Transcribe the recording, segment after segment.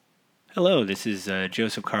Hello, this is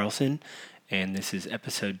Joseph Carlson, and this is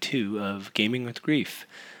episode 2 of Gaming with Grief.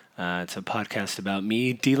 It's a podcast about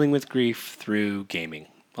me dealing with grief through gaming.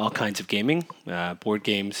 All kinds of gaming, board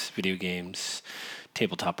games, video games,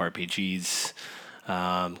 tabletop RPGs,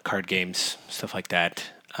 card games, stuff like that.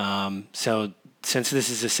 So, since this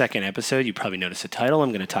is the second episode, you probably noticed the title. I'm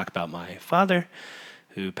going to talk about my father,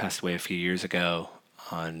 who passed away a few years ago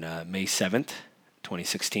on May 7th,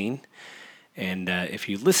 2016. And if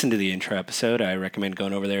you listen to the intro episode, I recommend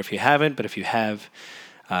going over there if you haven't. But if you have,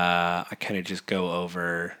 I kind of just go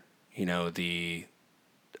over, the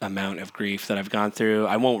amount of grief that I've gone through.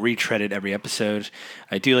 I won't retread it every episode.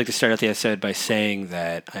 I do like to start out the episode by saying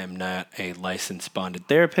that I am not a licensed bonded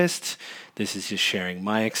therapist. This is just sharing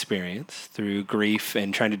my experience through grief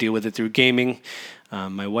and trying to deal with it through gaming.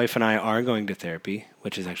 My wife and I are going to therapy,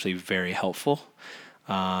 which is actually very helpful.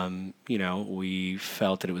 We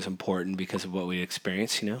felt that it was important because of what we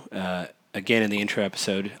experienced, Again, in the intro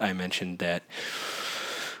episode, I mentioned that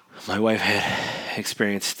my wife had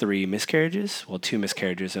experienced 3 miscarriages. Well, 2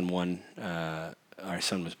 miscarriages and one, our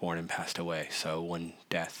son was born and passed away. So 1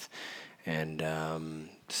 death. And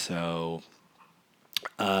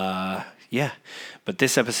yeah. But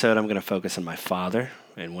this episode, I'm going to focus on my father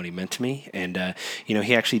and what he meant to me. And,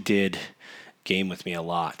 he actually did game with me a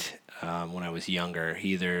lot. When I was younger, he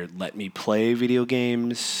either let me play video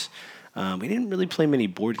games. We didn't really play many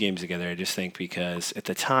board games together, I just think, because at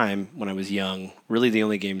the time, when I was young, really the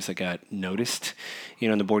only games that got noticed,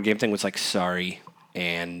 in the board game thing was like Sorry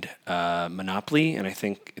and Monopoly. And I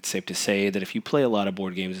think it's safe to say that if you play a lot of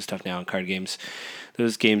board games and stuff now and card games,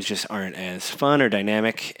 those games just aren't as fun or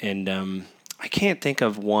dynamic. And I can't think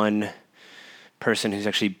of one person who's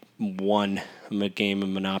actually won a game of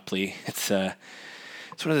Monopoly. It's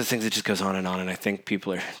one of those things that just goes on, and I think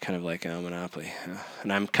people are kind of like, oh, Monopoly.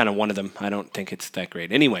 And I'm kind of one of them. I don't think it's that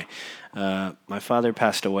great. Anyway, my father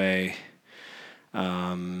passed away,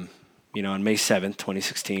 on May 7th,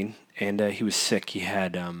 2016, and he was sick. He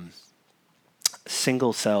had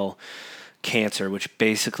single-cell cancer, which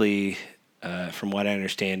basically, from what I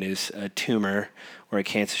understand, is a tumor or a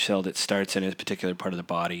cancer cell that starts in a particular part of the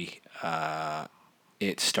body.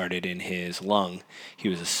 It started in his lung. He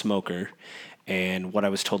was a smoker. And what I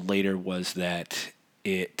was told later was that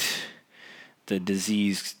the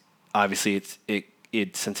disease, obviously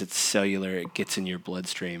it since it's cellular, it gets in your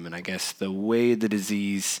bloodstream. And I guess the way the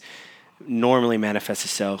disease normally manifests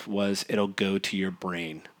itself was it'll go to your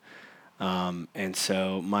brain. And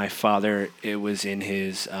so my father, it went through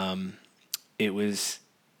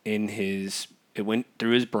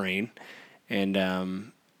his brain, and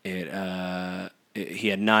he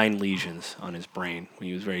had 9 lesions on his brain when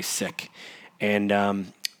he was very sick.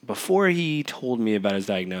 And before he told me about his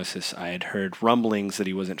diagnosis, I had heard rumblings that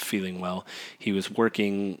he wasn't feeling well. He was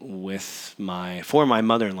working for my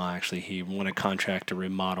mother-in-law, actually. He won a contract to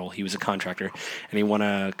remodel. He was a contractor, and he won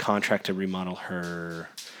a contract to remodel her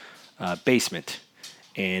basement.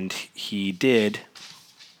 And he did.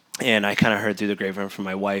 And I kind of heard through the grapevine from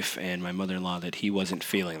my wife and my mother-in-law that he wasn't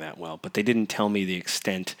feeling that well. But they didn't tell me the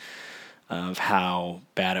extent of how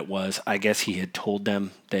bad it was. I guess he had told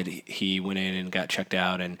them that he went in and got checked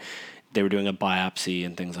out, and they were doing a biopsy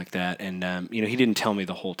and things like that. And he didn't tell me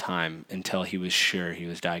the whole time until he was sure he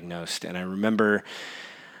was diagnosed. And I remember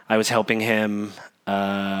I was helping him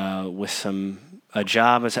with a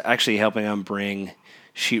job. I was actually helping him bring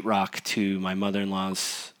sheetrock to my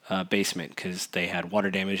mother-in-law's basement because they had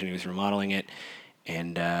water damage and he was remodeling it.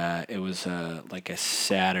 And it was like a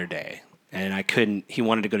Saturday. And he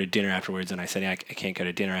wanted to go to dinner afterwards, and I said, I can't go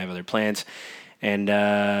to dinner, I have other plans. And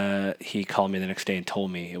he called me the next day and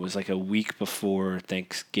told me. It was like a week before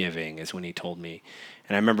Thanksgiving is when he told me.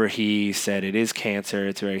 And I remember he said, it is cancer,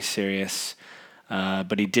 it's very serious,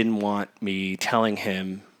 but he didn't want me telling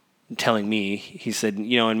me, he said,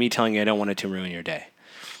 and me telling you, I don't want it to ruin your day.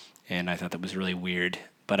 And I thought that was really weird.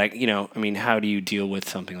 But how do you deal with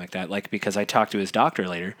something like that? Because I talked to his doctor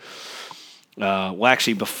later.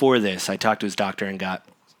 Actually, before this, I talked to his doctor and got,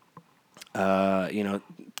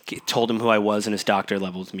 told him who I was, and his doctor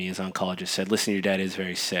leveled me, his oncologist said, listen, your dad is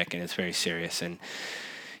very sick, and it's very serious, and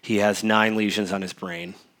he has 9 lesions on his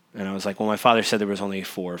brain. And I was like, well, my father said there was only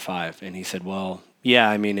 4 or 5. And he said, well,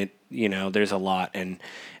 yeah, there's a lot. And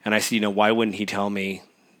I said, why wouldn't he tell me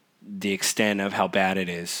the extent of how bad it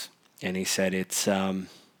is? And he said, it's,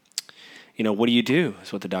 what do you do?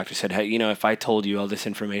 Is what the doctor said. If I told you all this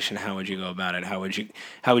information, how would you go about it? How would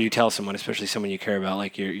you tell someone, especially someone you care about,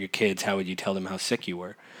 like your kids? How would you tell them how sick you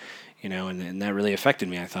were? And that really affected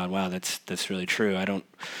me. I thought, wow, that's really true. I don't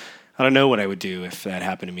know what I would do if that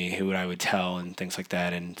happened to me. Who would I would tell and things like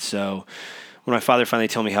that. And so when my father finally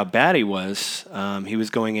told me how bad he was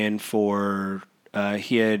going in for,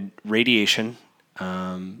 he had radiation,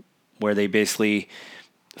 where they basically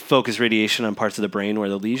focus radiation on parts of the brain where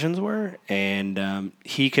the lesions were, and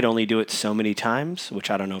he could only do it so many times, which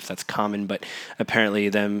I don't know if that's common, but apparently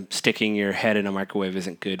them sticking your head in a microwave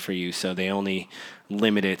isn't good for you, so they only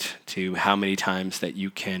limit it to how many times that you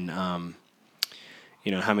can, how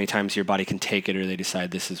many times your body can take it, or they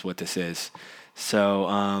decide this is what this is.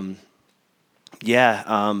 So,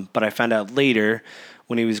 but I found out later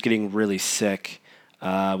when he was getting really sick,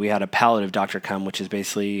 we had a palliative doctor come, which is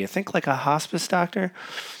basically, I think, like a hospice doctor.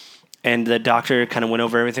 And the doctor kind of went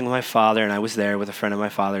over everything with my father, and I was there with a friend of my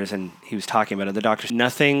father's, and he was talking about it. The doctor,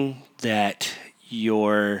 nothing that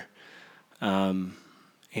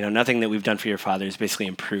nothing that we've done for your father is basically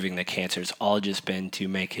improving the cancer. It's all just been to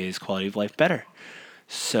make his quality of life better.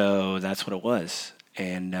 So that's what it was.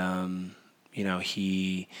 And,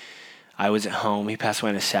 I was at home. He passed away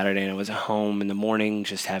on a Saturday, and I was at home in the morning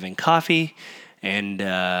just having coffee. And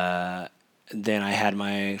then I had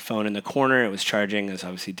my phone in the corner. It was charging. It was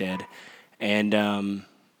obviously dead. And I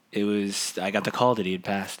got the call that he had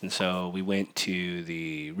passed. And so we went to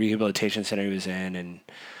the rehabilitation center he was in. And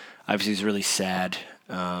obviously it was really sad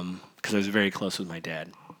because I was very close with my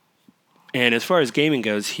dad. And as far as gaming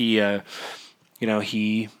goes, he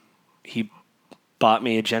bought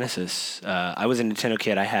me a Genesis. I was a Nintendo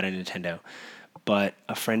kid. I had a Nintendo. But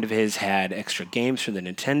a friend of his had extra games for the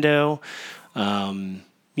Nintendo.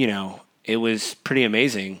 It was pretty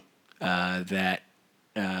amazing that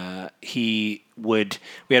we had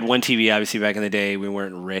one TV, obviously, back in the day. We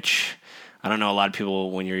weren't rich. I don't know a lot of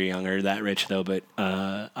people when you're younger that rich, though, but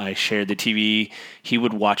I shared the TV. He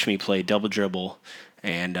would watch me play Double Dribble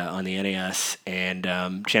and on the NES and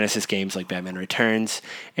Genesis games like Batman Returns,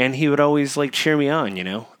 and he would always cheer me on.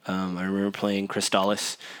 I remember playing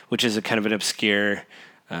Crystallis, which is a kind of an obscure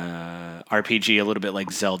RPG, a little bit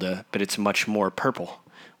like Zelda, but it's much more purple,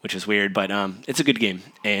 which is weird, but it's a good game.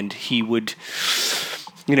 And he would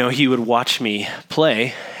watch me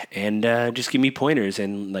play and just give me pointers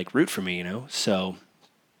and root for me. So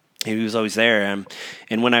he was always there.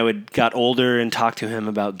 And when I got older and talked to him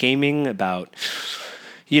about gaming, about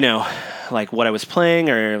what I was playing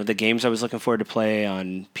or the games I was looking forward to play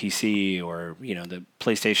on PC or, the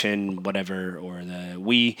PlayStation, whatever, or the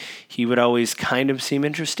Wii, he would always kind of seem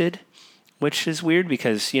interested, which is weird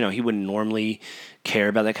because, he wouldn't normally care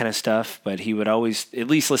about that kind of stuff, but he would always at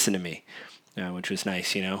least listen to me, which was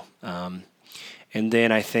nice, And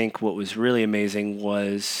then I think what was really amazing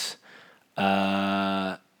was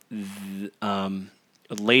later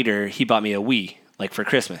he bought me a Wii. For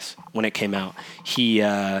Christmas when it came out, he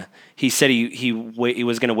said he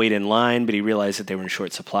was going to wait in line, but he realized that they were in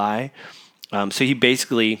short supply. So he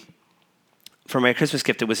basically, for my Christmas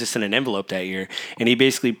gift, it was just in an envelope that year, and he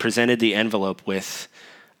basically presented the envelope with,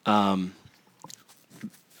 it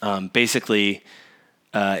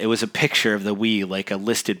was a picture of the Wii, a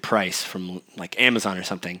listed price from Amazon or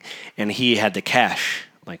something, and he had the cash,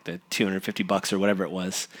 the $250 or whatever it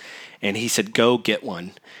was, and he said, "Go get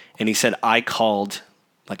one." And he said, I called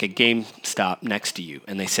a GameStop next to you,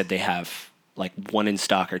 and they said they have one in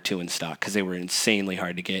stock or two in stock because they were insanely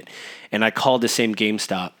hard to get. And I called the same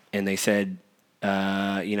GameStop, and they said,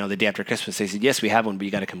 the day after Christmas, they said, yes, we have one, but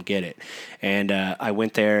you got to come get it. And I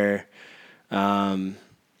went there, and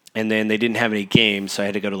then they didn't have any games, so I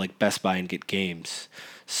had to go to Best Buy and get games.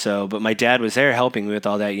 So, but my dad was there helping me with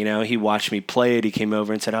all that. He watched me play it. He came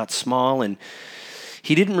over and said, oh, it's small, and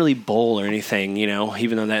he didn't really bowl or anything,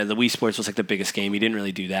 even though the Wii Sports was the biggest game. He didn't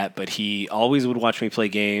really do that, but he always would watch me play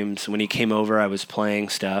games. When he came over, I was playing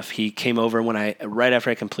stuff. He came over right after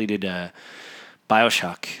I completed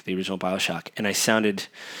BioShock, the original BioShock, and I sounded,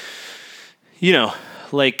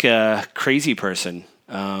 like a crazy person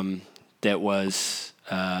that was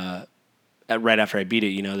right after I beat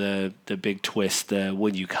it, the big twist, the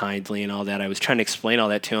would you kindly and all that. I was trying to explain all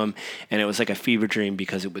that to him, and it was like a fever dream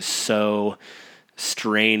because it was so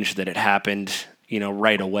strange that it happened,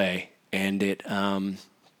 right away. And it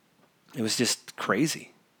was just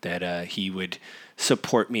crazy that he would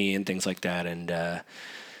support me and things like that. And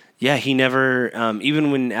he never,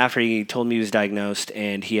 even when after he told me he was diagnosed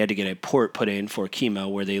and he had to get a port put in for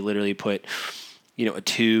chemo where they literally put, a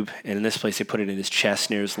tube, and in this place they put it in his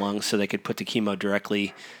chest near his lungs so they could put the chemo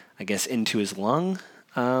directly, I guess, into his lung.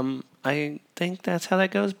 I think that's how that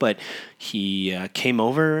goes, but he came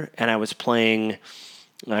over and I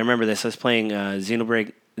remember this, I was playing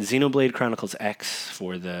Xenoblade Chronicles X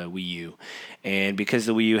for the Wii U, and because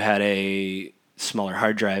the Wii U had a smaller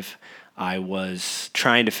hard drive, I was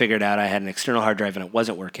trying to figure it out. I had an external hard drive and it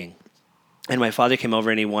wasn't working, and my father came over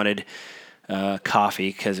and he wanted coffee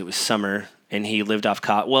because it was summer, and he lived off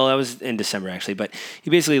coffee. Well, that was in December actually, but he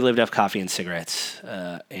basically lived off coffee and cigarettes,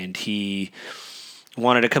 and he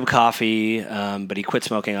wanted a cup of coffee, but he quit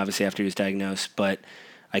smoking obviously after he was diagnosed. But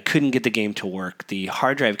I couldn't get the game to work. The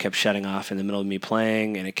hard drive kept shutting off in the middle of me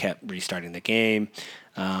playing, and it kept restarting the game.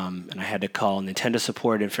 And I had to call Nintendo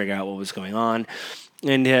support and figure out what was going on.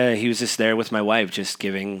 And he was just there with my wife, just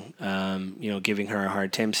giving her a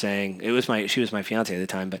hard time, saying she was my fiance at the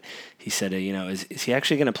time, but he said, is he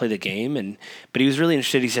actually going to play the game? But he was really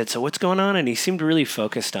interested. He said, so what's going on? And he seemed really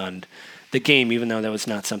focused on the game, even though that was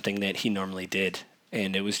not something that he normally did.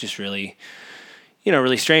 And it was just really,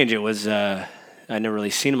 really strange. It was, I never really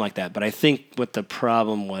seen him like that. But I think what the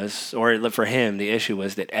problem was, or for him, the issue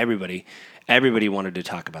was that everybody wanted to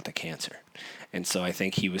talk about the cancer. And so I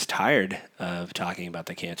think he was tired of talking about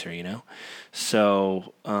the cancer,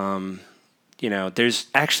 So, there's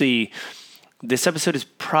actually, this episode is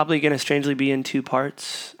probably going to strangely be in 2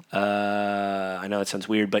 parts. I know that sounds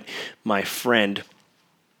weird, but my friend,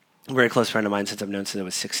 a very close friend of mine since I've known since I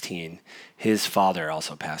was 16, his father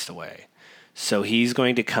also passed away. So he's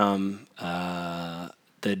going to come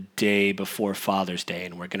the day before Father's Day,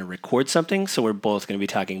 and we're going to record something. So we're both going to be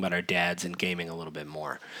talking about our dads and gaming a little bit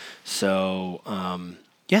more. So,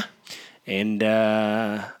 yeah. And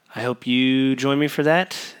I hope you join me for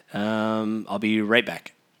that. I'll be right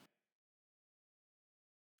back.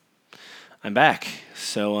 I'm back.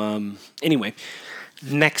 So, anyway,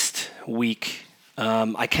 next week,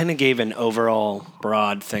 I kind of gave an overall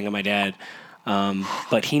broad thing of my dad,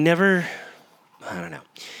 but he never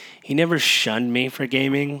shunned me for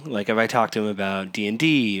gaming. Like if I talked to him about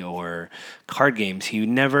D&D or card games, he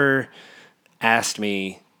never asked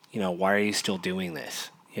me, why are you still doing this?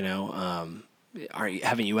 Haven't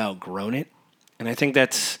you outgrown it? And I think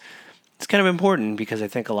it's kind of important because I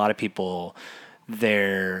think a lot of people,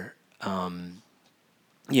 they're,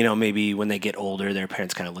 maybe when they get older, their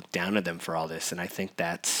parents kind of look down at them for all this. And I think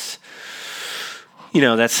that's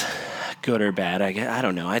good or bad. I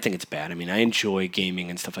don't know. I think it's bad. I mean, I enjoy gaming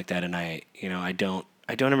and stuff like that, and I don't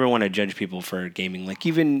ever want to judge people for gaming. Like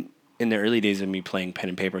even in the early days of me playing pen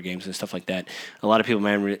and paper games and stuff like that, a lot of people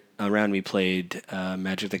around me played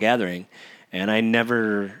Magic the Gathering, and I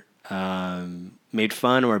never made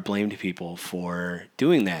fun or blamed people for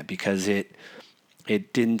doing that because it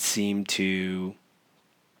didn't seem to.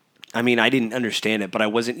 I mean, I didn't understand it, but I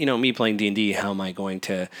wasn't. Me playing D&D. How am I going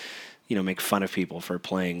to, make fun of people for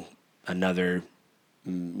playing another,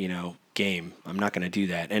 game? I'm not going to do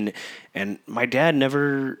that. And my dad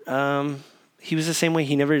never, he was the same way.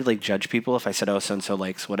 He never judged people if I said, oh, so-and-so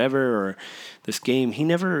likes whatever, or this game. He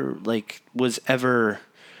never was ever,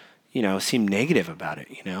 seemed negative about it,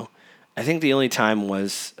 I think the only time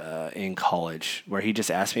was in college where he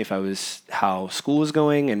just asked me how school was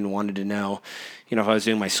going and wanted to know, if I was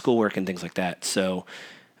doing my schoolwork and things like that. So,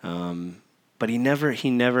 but he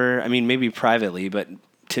never, I mean, maybe privately, but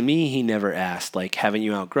to me, he never asked, haven't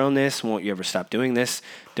you outgrown this? Won't you ever stop doing this?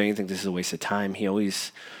 Don't you think this is a waste of time? He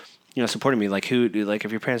always, supported me.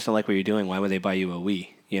 If your parents don't like what you're doing, why would they buy you a Wii?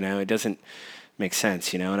 It doesn't make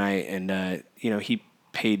sense, and he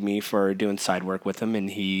paid me for doing side work with him, and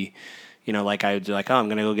he, I was like, oh, I'm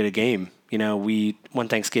going to go get a game. One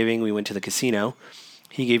Thanksgiving, we went to the casino.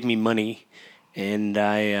 He gave me money, and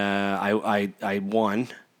I won.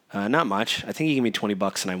 Not much. I think he gave me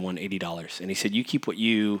 $20 and I won $80. And he said, you keep what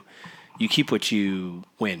you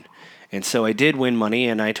win. And so I did win money,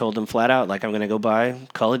 and I told him flat out, I'm going to go buy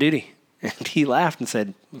Call of Duty. And he laughed and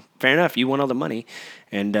said, fair enough, you won all the money.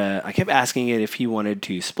 And I kept asking it if he wanted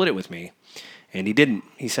to split it with me. And he didn't.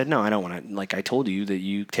 He said, no, I don't want to. I told you that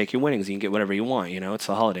you take your winnings, you can get whatever you want, it's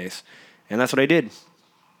the holidays. And that's what I did.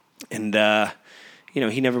 And,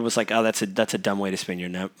 he never was like, oh, that's a dumb way to spend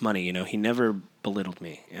your money. He never belittled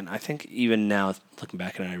me. And I think even now, looking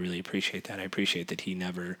back at it, I really appreciate that. I appreciate that he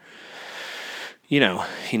never, he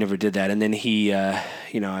never did that. And then he, I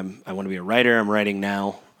want to be a writer. I'm writing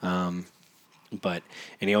now. And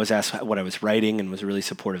he always asked what I was writing and was really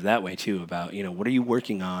supportive that way too about, what are you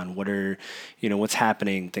working on? What are, what's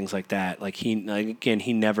happening? Things like that. He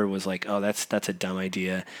never was like, oh, that's a dumb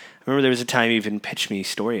idea. I remember there was a time he even pitched me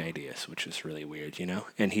story ideas, which was really weird,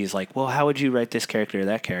 and he's like, well, how would you write this character or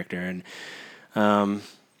that character? And,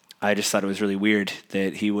 I just thought it was really weird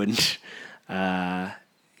that he wouldn't,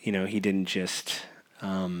 he didn't just,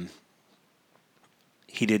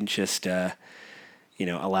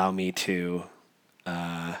 allow me to,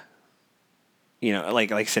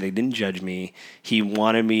 like I said, he didn't judge me. He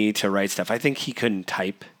wanted me to write stuff. I think he couldn't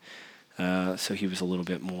type, so he was a little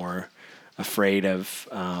bit more afraid of,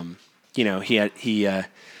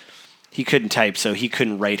 he couldn't type, so he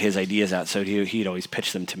couldn't write his ideas out. So he'd always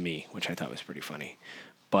pitch them to me, which I thought was pretty funny.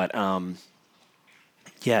 But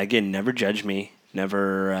yeah, again, never judge me,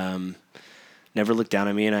 never look down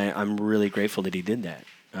on me, and I'm really grateful that he did that.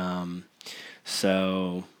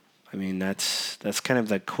 So, I mean, that's kind of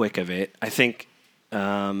the quick of it. I think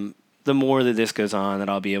the more that this goes on, that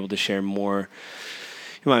I'll be able to share more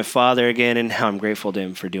with my father again, and how I'm grateful to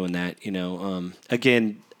him for doing that.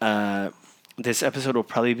 Again, this episode will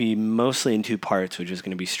probably be mostly in 2 parts, which is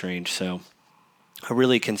going to be strange. So, I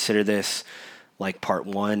really consider this like part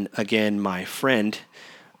 1. Again, my friend.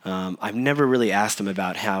 I've never really asked him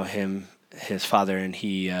about how his father and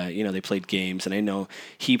he, they played games, and I know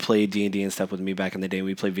he played D&D and stuff with me back in the day.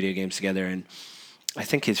 We played video games together, and I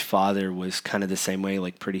think his father was kind of the same way,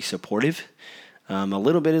 like pretty supportive, a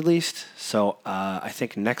little bit at least. So I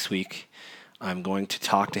think next week I'm going to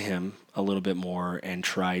talk to him a little bit more and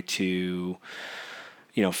try to,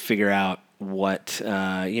 figure out what,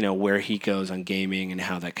 where he goes on gaming and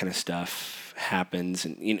how that kind of stuff happens,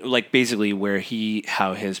 and like basically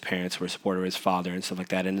how his parents were supportive of his father and stuff like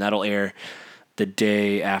that, and that'll air the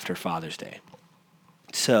day after Father's Day.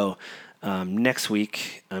 So next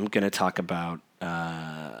week I'm gonna talk about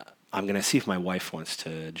I'm gonna see if my wife wants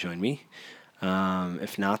to join me.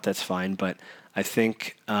 If not, that's fine, but I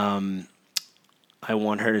think I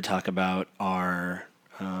want her to talk about her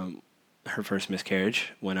first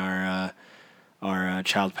miscarriage when our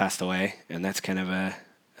child passed away, and that's kind of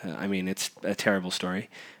it's a terrible story,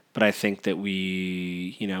 but I think that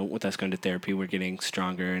we, with us going to therapy, we're getting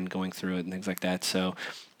stronger and going through it and things like that. So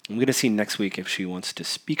I'm going to see next week if she wants to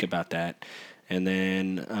speak about that. And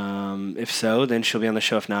then if so, then she'll be on the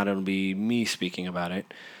show. If not, it'll be me speaking about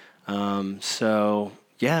it. Again,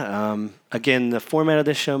 the format of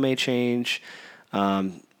this show may change. I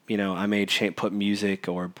may put music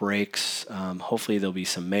or breaks. Hopefully there'll be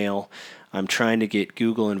some mail. I'm trying to get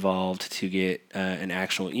Google involved to get an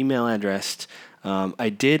actual email address. I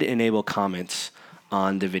did enable comments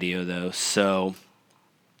on the video, though, so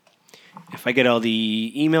if I get all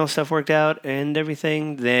the email stuff worked out and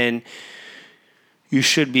everything, then you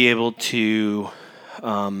should be able to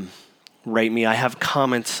rate me. I have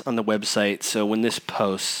comments on the website, so when this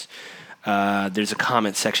posts, there's a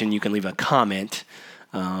comment section. You can leave a comment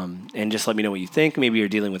and just let me know what you think. Maybe you're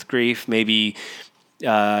dealing with grief. Maybe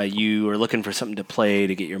you are looking for something to play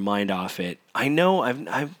to get your mind off it. I know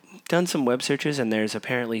I've done some web searches, and there's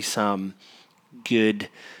apparently some good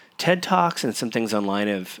TED Talks and some things online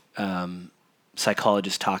of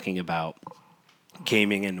psychologists talking about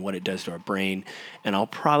gaming and what it does to our brain, and I'll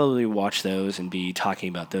probably watch those and be talking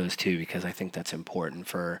about those too, because I think that's important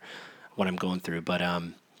for what I'm going through. But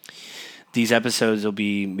these episodes will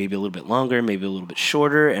be maybe a little bit longer, maybe a little bit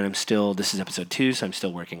shorter, and this is episode 2, so I'm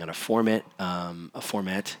still working on a format.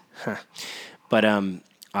 But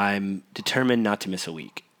I'm determined not to miss a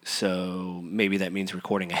week. So maybe that means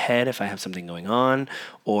recording ahead if I have something going on,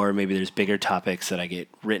 or maybe there's bigger topics that I get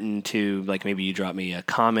written to, like maybe you drop me a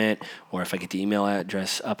comment, or if I get the email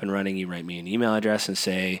address up and running, you write me an email address and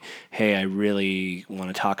say, hey, I really want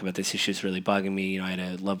to talk about this issue. It's really bugging me. I had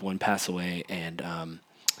a loved one pass away, and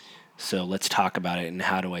so let's talk about it, and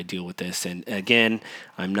how do I deal with this? And again,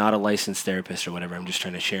 I'm not a licensed therapist or whatever. I'm just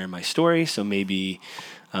trying to share my story. So maybe,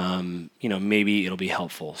 maybe it'll be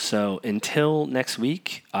helpful. So until next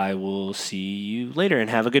week, I will see you later, and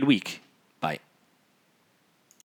have a good week.